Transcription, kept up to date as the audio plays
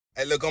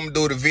Hey, look, I'm gonna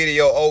do the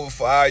video over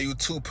for all you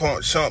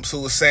two-pump chumps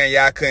who was saying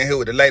y'all couldn't hear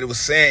what the lady was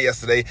saying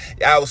yesterday.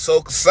 Y'all was so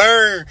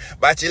concerned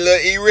about your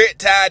little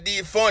erectile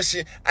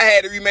dysfunction. I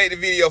had to remake the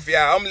video for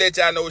y'all. I'm gonna let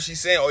y'all know what she's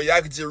saying, or y'all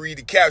can just read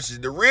the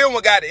captions. The real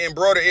one got the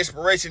embroidered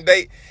expiration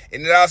date,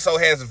 and it also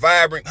has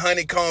vibrant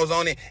honeycombs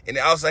on it, and it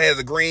also has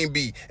a green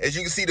bee. As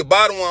you can see, the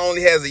bottom one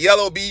only has a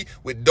yellow bee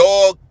with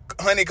dog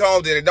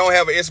honeycombs, and it don't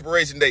have an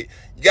expiration date.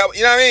 You know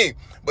what I mean?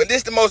 But this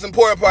is the most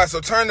important part,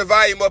 so turn the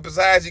volume up as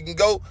high as you can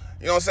go.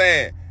 You know what I'm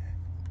saying?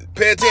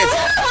 Pay attention.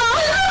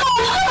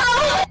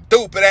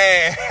 Stupid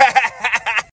ass.